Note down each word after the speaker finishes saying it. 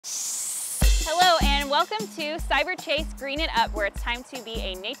Welcome to Cyberchase Green It Up, where it's time to be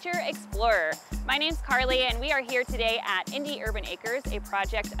a nature explorer. My name's Carly, and we are here today at Indy Urban Acres, a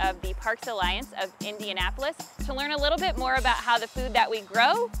project of the Parks Alliance of Indianapolis, to learn a little bit more about how the food that we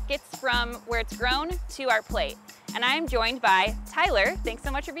grow gets from where it's grown to our plate. And I am joined by Tyler. Thanks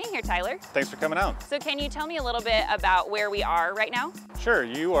so much for being here, Tyler. Thanks for coming out. So can you tell me a little bit about where we are right now? Sure,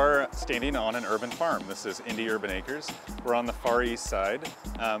 you are standing on an urban farm. This is Indy Urban Acres. We're on the far east side.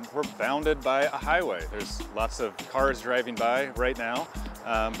 We're bounded by a highway. There's lots of cars driving by right now,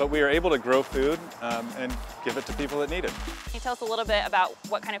 but we are able to grow food and give it to people that need it. Can you tell us a little bit about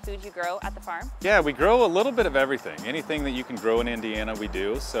what kind of food you grow at the farm? Yeah, we grow a little bit of everything. Anything that you can grow in Indiana, we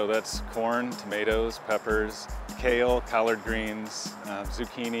do. So that's corn, tomatoes, peppers, kale, collard greens,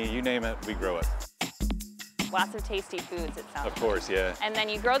 zucchini, you name it, we grow it. Lots of tasty foods, it sounds like. Of course, yeah. And then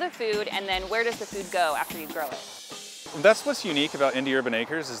you grow the food, and then where does the food go after you grow it? That's what's unique about Indy Urban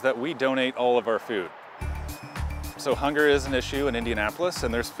Acres, is that we donate all of our food. So hunger is an issue in Indianapolis,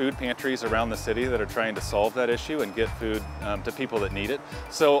 and there's food pantries around the city that are trying to solve that issue and get food to people that need it.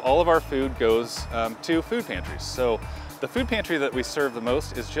 So all of our food goes to food pantries. So the food pantry that we serve the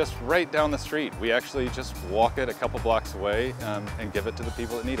most is just right down the street. We actually just walk it a couple blocks away and give it to the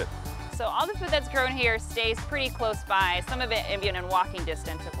people that need it. So all the food that's grown here stays pretty close by, some of it even in walking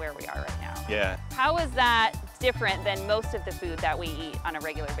distance of where we are right now. Yeah. How is that different than most of the food that we eat on a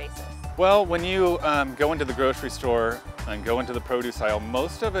regular basis? Well, when you go into the grocery store and go into the produce aisle,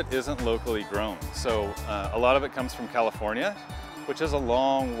 most of it isn't locally grown. So a lot of it comes from California, which is a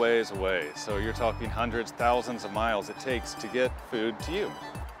long ways away. So you're talking hundreds, thousands of miles it takes to get food to you.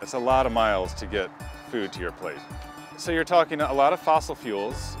 It's a lot of miles to get food to your plate. So you're talking a lot of fossil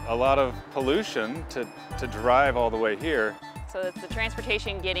fuels, a lot of pollution to drive all the way here. So it's the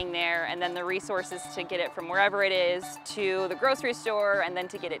transportation getting there, and then the resources to get it from wherever it is to the grocery store, and then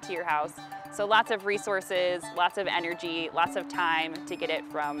to get it to your house. So lots of resources, lots of energy, lots of time to get it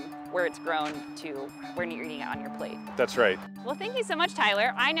from where it's grown to where you're eating it on your plate. That's right. Well, thank you so much,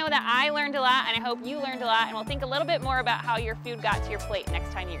 Tyler. I know that I learned a lot, and I hope you learned a lot, and we'll think a little bit more about how your food got to your plate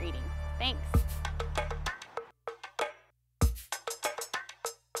next time you're eating. Thanks.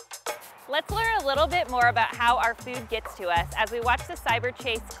 Let's learn a little bit more about how our food gets to us as we watch the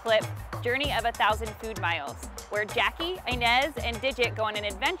Cyberchase clip, Journey of 1,000 Food Miles, where Jackie, Inez, and Digit go on an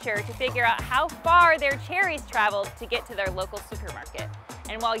adventure to figure out how far their cherries traveled to get to their local supermarket.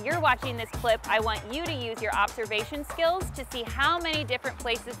 And while you're watching this clip, I want you to use your observation skills to see how many different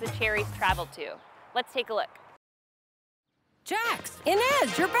places the cherries traveled to. Let's take a look. Jax,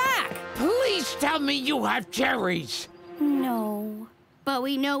 Inez, you're back! Please tell me you have cherries. No, but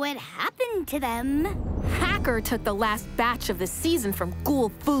we know what happened to them. Hacker took the last batch of the season from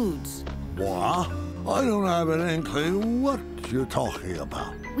Gough Foods. What? I don't have an inkling what you're talking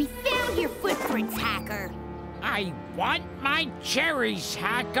about. We found your footprints, Hacker. I want my cherries,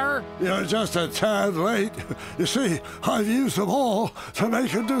 Hacker. You're just a tad late. You see, I've used them all to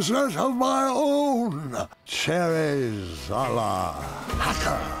make a dessert of my own. Cherries a la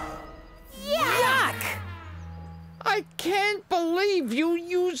Hacker. Yuck! I can't believe you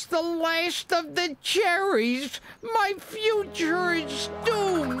used the last of the cherries. My future is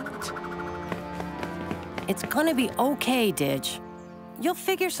doomed. It's gonna be okay, Didge. You'll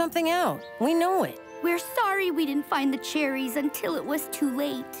figure something out. We know it. We're sorry we didn't find the cherries until it was too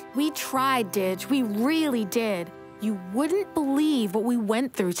late. We tried, Didge. We really did. You wouldn't believe what we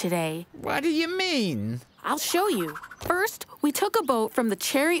went through today. What do you mean? I'll show you. First, we took a boat from the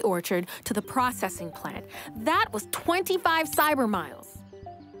cherry orchard to the processing plant. That was 25 cyber miles.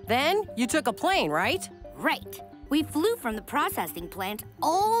 Then you took a plane, right? Right. We flew from the processing plant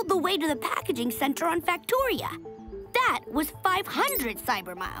all the way to the packaging center on Factoria. That was 500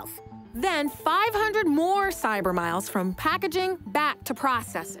 cyber miles. Then 500 more cyber miles from packaging back to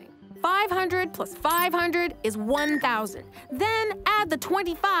processing. 500 plus 500 is 1,000. Then add the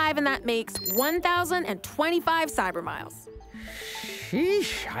 25 and that makes 1,025 cyber miles.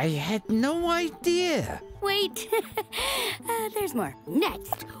 Sheesh, I had no idea. Wait, there's more.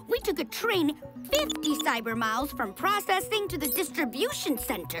 Next, we took a train 50 cyber miles from processing to the distribution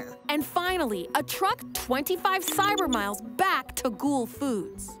center. And finally, a truck 25 cyber miles back to Gough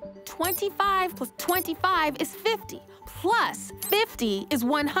Foods. 25 plus 25 is 50. Plus 50 is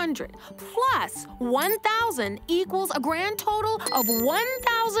 100. Plus 1,000 equals a grand total of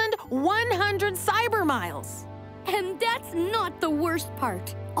 1,100 cyber miles. And that's not the worst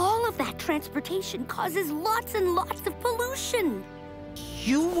part. All of that transportation causes lots and lots of pollution.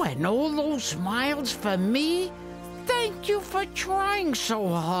 You went all those miles for me? Thank you for trying so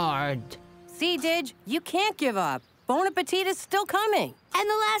hard. See, Didge, you can't give up. Bon Appetit is still coming. And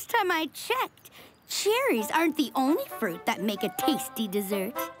the last time I checked, cherries aren't the only fruit that make a tasty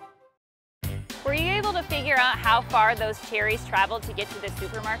dessert. Were you able to figure out how far those cherries traveled to get to the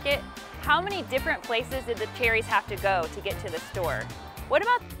supermarket? How many different places did the cherries have to go to get to the store? What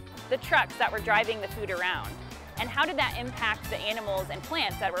about the trucks that were driving the food around? And how did that impact the animals and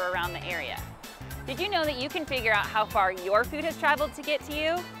plants that were around the area? Did you know that you can figure out how far your food has traveled to get to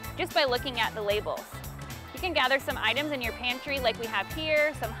you just by looking at the labels? You can gather some items in your pantry like we have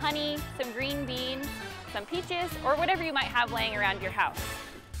here, some honey, some green beans, some peaches, or whatever you might have laying around your house.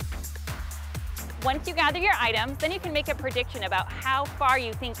 Once you gather your items, then you can make a prediction about how far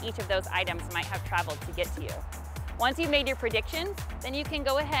you think each of those items might have traveled to get to you. Once you've made your predictions, then you can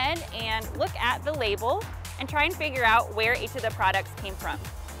go ahead and look at the label and try and figure out where each of the products came from.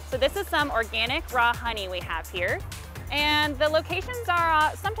 So this is some organic raw honey we have here. And the locations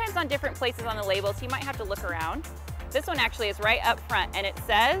are sometimes on different places on the label, so you might have to look around. This one actually is right up front, and it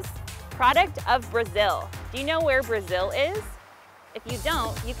says, product of Brazil. Do you know where Brazil is? If you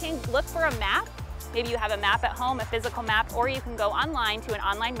don't, you can look for a map. Maybe you have a map at home, a physical map, or you can go online to an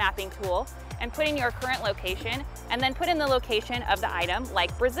online mapping tool and put in your current location, and then put in the location of the item,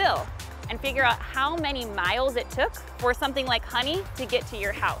 like Brazil, and figure out how many miles it took for something like honey to get to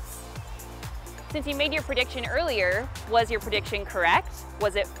your house. Since you made your prediction earlier, was your prediction correct?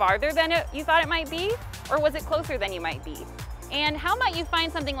 Was it farther than you thought it might be? Or was it closer than you might be? And how might you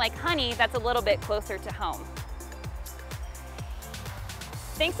find something like honey that's a little bit closer to home?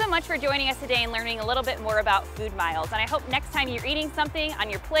 Thanks so much for joining us today and learning a little bit more about food miles. And I hope next time you're eating something on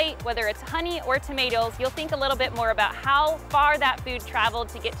your plate, whether it's honey or tomatoes, you'll think a little bit more about how far that food traveled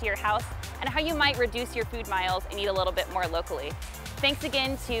to get to your house and how you might reduce your food miles and eat a little bit more locally. Thanks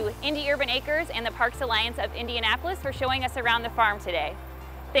again to Indy Urban Acres and the Parks Alliance of Indianapolis for showing us around the farm today.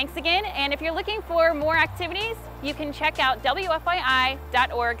 Thanks again, and if you're looking for more activities, you can check out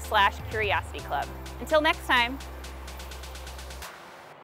WFYI.org/curiosity club. Until next time.